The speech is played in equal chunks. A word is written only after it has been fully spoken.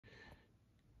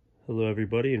Hello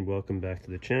everybody and welcome back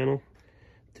to the channel.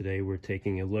 Today we're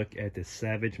taking a look at the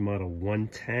Savage Model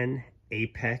 110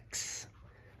 Apex.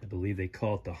 I believe they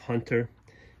call it the Hunter.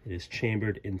 It is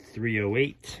chambered in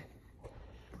 308.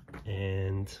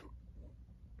 And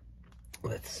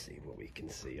let's see what we can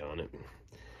see on it.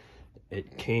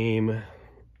 It came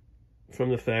from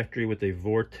the factory with a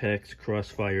Vortex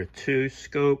Crossfire 2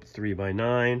 scope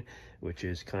 3x9, which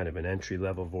is kind of an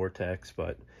entry-level Vortex,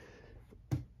 but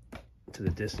to the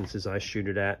distances I shoot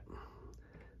it at,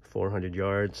 400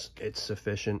 yards, it's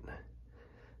sufficient.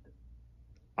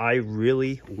 I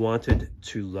really wanted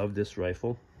to love this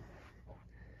rifle.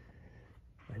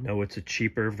 I know it's a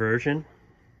cheaper version,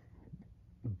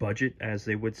 budget as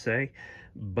they would say,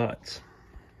 but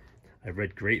I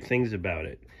read great things about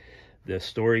it. The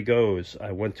story goes,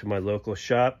 I went to my local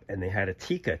shop and they had a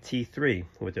Tikka T3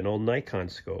 with an old Nikon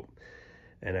scope,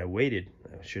 and I waited.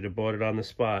 I should have bought it on the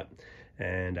spot.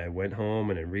 And I went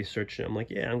home and I researched it. I'm like,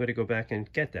 yeah, I'm going to go back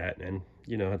and get that. And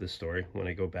you know how the story, when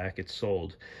I go back, it's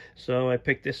sold. So I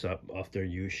picked this up off their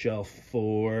used shelf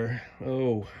for,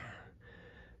 it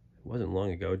wasn't long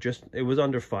ago. It was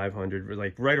under 500,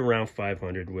 like right around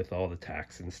 500 with all the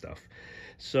tax and stuff.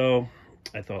 So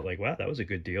I thought like, wow, that was a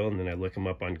good deal. And then I look them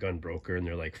up on Gun Broker and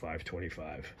they're like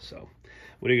 525. So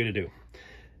what are you going to do?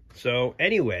 So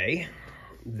anyway,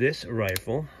 this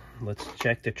rifle, let's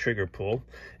check the trigger pull.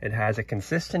 It has a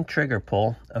consistent trigger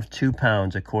pull of 2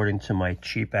 pounds according to my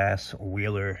cheap ass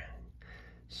Wheeler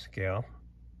scale.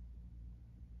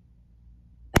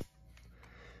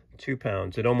 2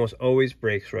 pounds. It almost always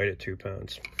breaks right at 2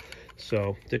 pounds.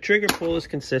 So the trigger pull is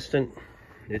consistent.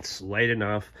 It's light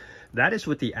enough. That is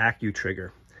with the Accu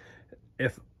trigger.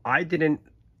 If I didn't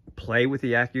play with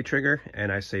the Accu trigger,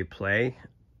 and I say play,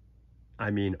 I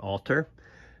mean alter,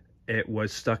 it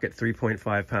was stuck at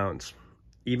 3.5 pounds,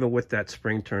 even with that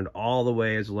spring turned all the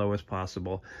way as low as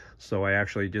possible. So I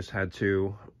actually just had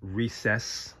to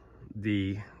recess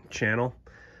the channel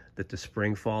that the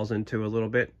spring falls into a little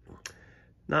bit.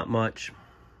 Not much.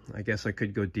 I guess I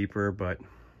could go deeper, but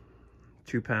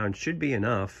 2 pounds should be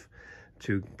enough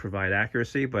to provide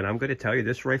accuracy. But I'm going to tell you,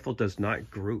 this rifle does not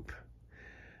group.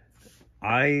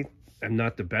 I am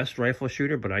not the best rifle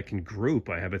shooter, but I can group.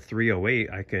 I have a 308.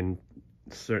 I can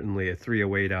certainly a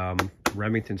 308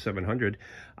 Remington 700.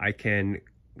 I can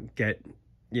get,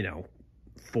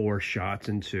 4 shots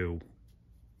into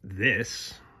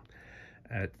this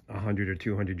at 100 or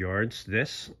 200 yards.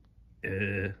 This,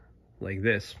 like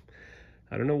this.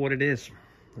 I don't know what it is.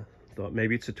 I thought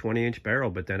maybe it's a 20-inch barrel,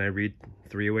 but then I read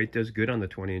 308 does good on the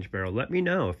 20-inch barrel. Let me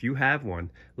know if you have one.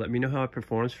 Let me know how it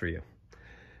performs for you.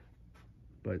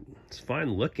 But it's a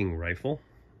fine looking rifle.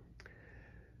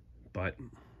 But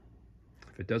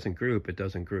if it doesn't group, it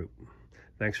doesn't group.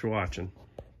 Thanks for watching.